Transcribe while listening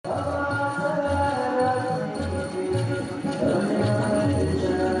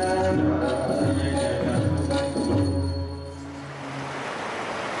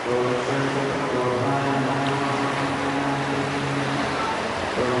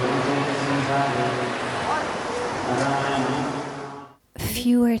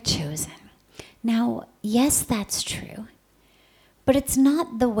few are chosen. Now, yes, that's true, but it's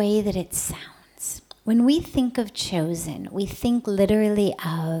not the way that it sounds. When we think of chosen, we think literally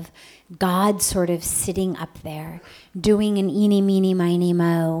of God sort of sitting up there, doing an eeny, meeny, miny,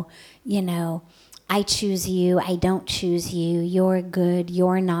 mo, I choose you, I don't choose you, you're good,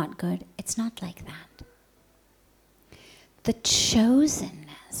 you're not good. It's not like that. The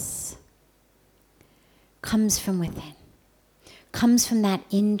chosenness comes from within, comes from that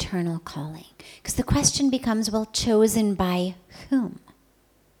internal calling. Because the question becomes, well, chosen by whom?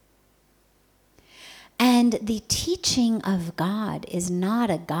 And the teaching of God is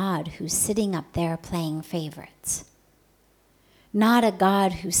not a God who's sitting up there playing favorites. Not a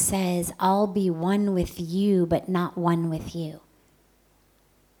God who says, I'll be one with you, but not one with you.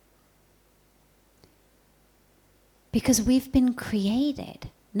 Because we've been created,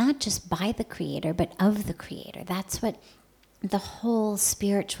 not just by the Creator, but of the Creator. That's what the whole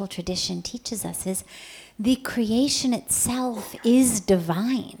spiritual tradition teaches us, is the creation itself is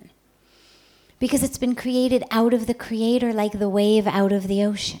divine. Because it's been created out of the Creator like the wave out of the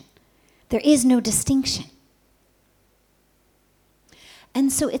ocean. There is no distinction.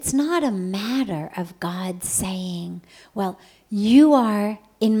 And so it's not a matter of God saying, well, you are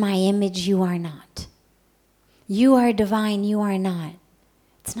in my image, you are not. You are divine, you are not.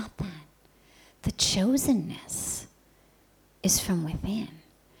 It's not that. The chosenness is from within.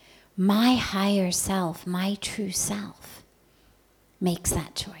 My higher self, my true self, makes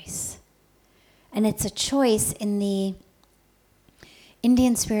that choice. And it's a choice. In the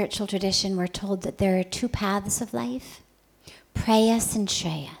Indian spiritual tradition, we're told that there are two paths of life, Prayas and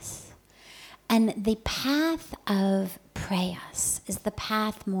Shreyas. And the path of Prayas is the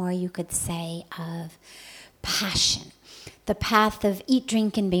path, more you could say, of passion. The path of eat,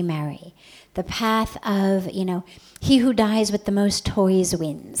 drink, and be merry. The path of, he who dies with the most toys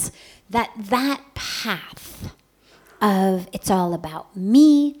wins. That path of it's all about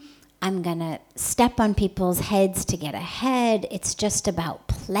me. I'm going to step on people's heads to get ahead. It's just about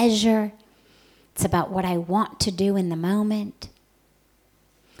pleasure. It's about what I want to do in the moment.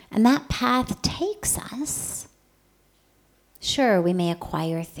 And that path takes us. Sure, we may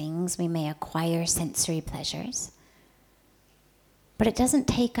acquire things. We may acquire sensory pleasures. But it doesn't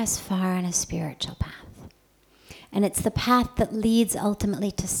take us far on a spiritual path. And it's the path that leads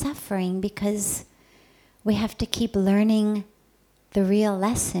ultimately to suffering, because we have to keep learning the real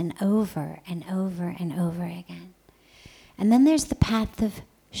lesson over and over and over again. And then there's the path of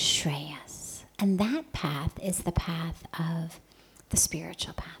Shreyas. And that path is the path of the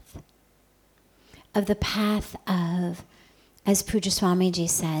spiritual path. Of the path of, as Pujya Swamiji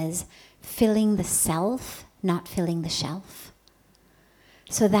says, filling the self, not filling the shelf.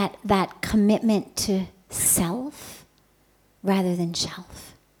 So that commitment to self rather than shelf.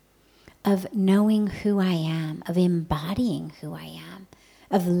 Of knowing who I am, of embodying who I am,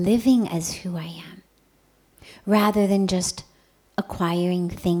 of living as who I am, rather than just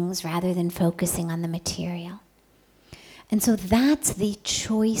acquiring things, rather than focusing on the material. And so that's the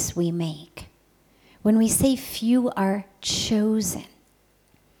choice we make. When we say few are chosen,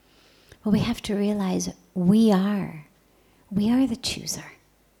 well, we have to realize we are the chooser.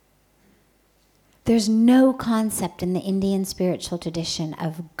 There's no concept in the Indian spiritual tradition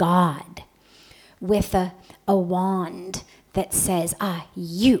of God with a wand that says,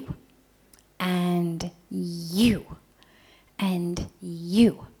 you, and you, and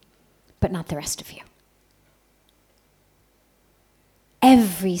you, but not the rest of you.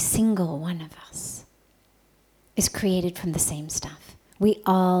 Every single one of us is created from the same stuff. We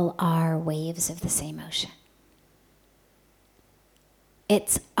all are waves of the same ocean.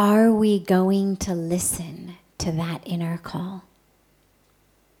 It's, are we going to listen to that inner call?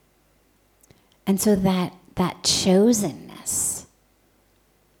 And so that chosenness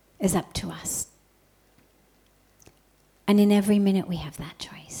is up to us. And in every minute we have that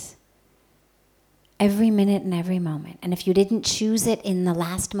choice. Every minute and every moment. And if you didn't choose it in the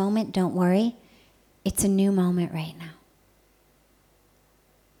last moment, don't worry. It's a new moment right now.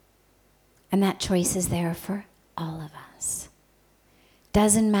 And that choice is there for all of us.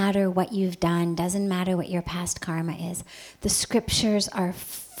 Doesn't matter what you've done, doesn't matter what your past karma is. The scriptures are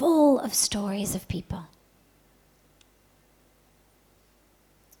full of stories of people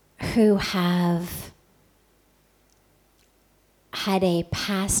who have had a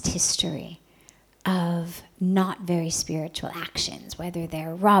past history of not very spiritual actions, whether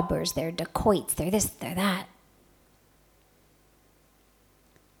they're robbers, they're dacoits, they're this, they're that.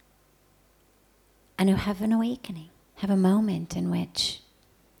 And who have an awakening, have a moment in which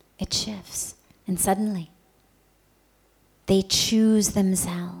it shifts, and suddenly They choose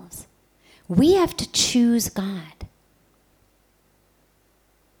themselves. We have to choose God.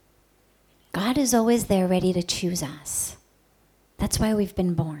 God is always there ready to choose us. That's why we've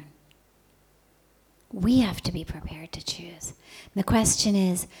been born. We have to be prepared to choose. The question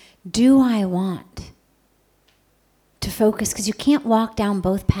is, do I want to focus? Because you can't walk down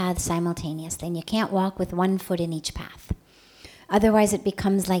both paths simultaneously, and you can't walk with one foot in each path. Otherwise, it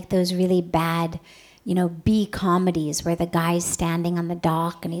becomes like those really bad, B comedies where the guy's standing on the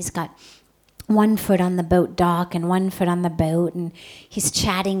dock and he's got one foot on the boat dock and one foot on the boat, and he's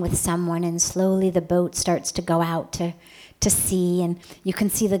chatting with someone, and slowly the boat starts to go out to sea, and you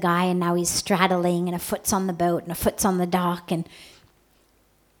can see the guy, and now he's straddling, and a foot's on the boat and a foot's on the dock, and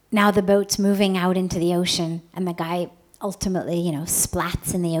now the boat's moving out into the ocean, and the guy ultimately,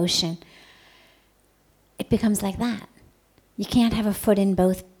 splats in the ocean. It becomes like that. You can't have a foot in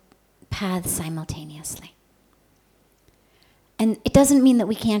both paths simultaneously. And it doesn't mean that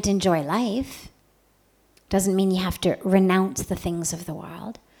we can't enjoy life. It doesn't mean you have to renounce the things of the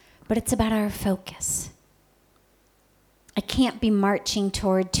world, but it's about our focus. I can't be marching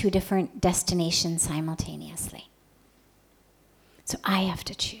toward two different destinations simultaneously. So I have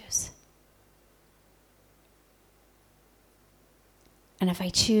to choose. And if I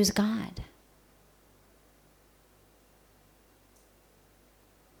choose God,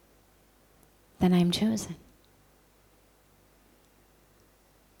 then I'm chosen.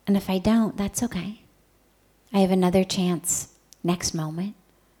 And if I don't, that's okay. I have another chance next moment,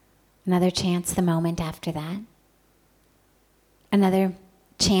 another chance the moment after that, another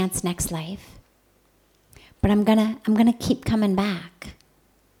chance next life. But I'm gonna keep coming back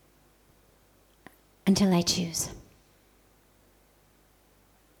until I choose.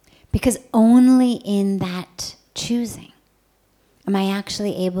 Because only in that choosing am I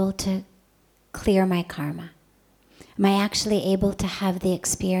actually able to clear my karma. Am I actually able to have the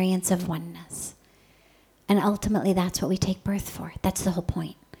experience of oneness? And ultimately, that's what we take birth for. That's the whole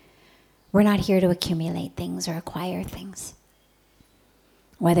point. We're not here to accumulate things or acquire things,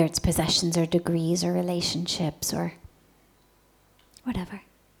 whether it's possessions or degrees or relationships or whatever.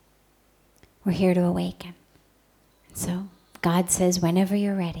 We're here to awaken. So God says, whenever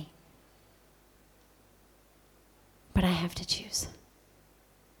you're ready. But I have to choose.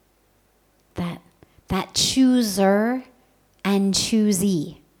 That chooser and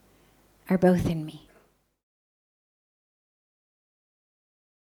choosee are both in me.